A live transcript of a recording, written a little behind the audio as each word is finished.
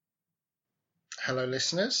Hello,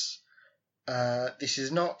 listeners. This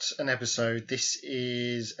is not an episode. This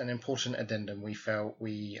is an important addendum we felt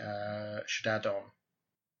we should add on.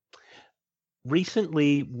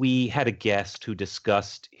 Recently, we had a guest who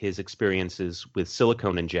discussed his experiences with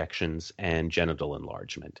silicone injections and genital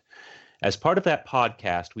enlargement. As part of that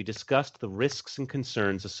podcast, we discussed the risks and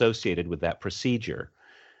concerns associated with that procedure.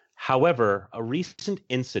 However, a recent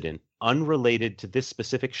incident unrelated to this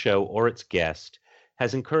specific show or its guest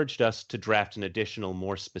has encouraged us to draft an additional,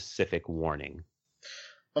 more specific warning.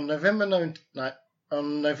 On November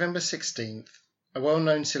 16th, a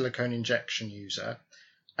well-known silicone injection user,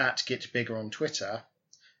 @GetBigger on Twitter,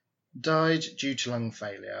 died due to lung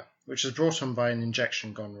failure, which was brought on by an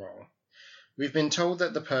injection gone wrong. We've been told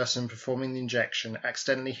that the person performing the injection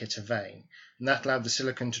accidentally hit a vein, and that allowed the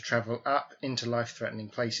silicone to travel up into life-threatening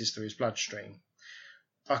places through his bloodstream.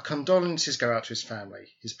 Our condolences go out to his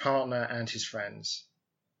family, his partner, and his friends.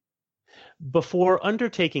 Before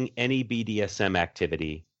undertaking any BDSM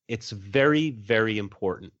activity, it's very, very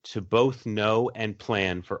important to both know and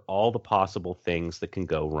plan for all the possible things that can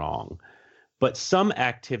go wrong. But some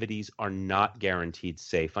activities are not guaranteed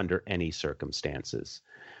safe under any circumstances.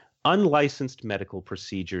 Unlicensed medical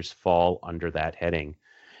procedures fall under that heading.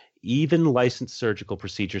 Even licensed surgical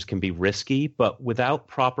procedures can be risky, but without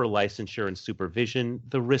proper licensure and supervision,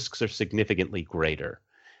 the risks are significantly greater.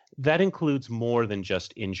 That includes more than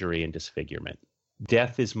just injury and disfigurement.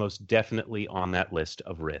 Death is most definitely on that list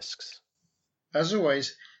of risks. As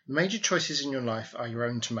always, the major choices in your life are your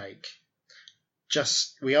own to make.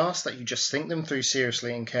 We ask that you just think them through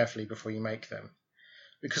seriously and carefully before you make them,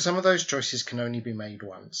 because some of those choices can only be made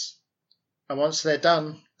once. And once they're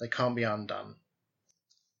done, they can't be undone.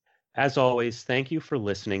 As always, thank you for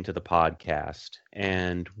listening to the podcast.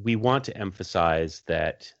 And we want to emphasize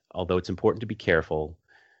that although it's important to be careful,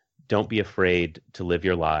 don't be afraid to live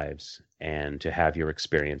your lives and to have your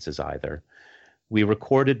experiences either. We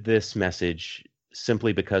recorded this message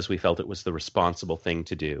simply because we felt it was the responsible thing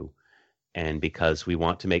to do, and because we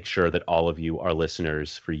want to make sure that all of you are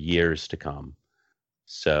listeners for years to come.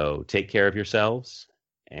 So take care of yourselves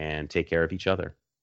and take care of each other.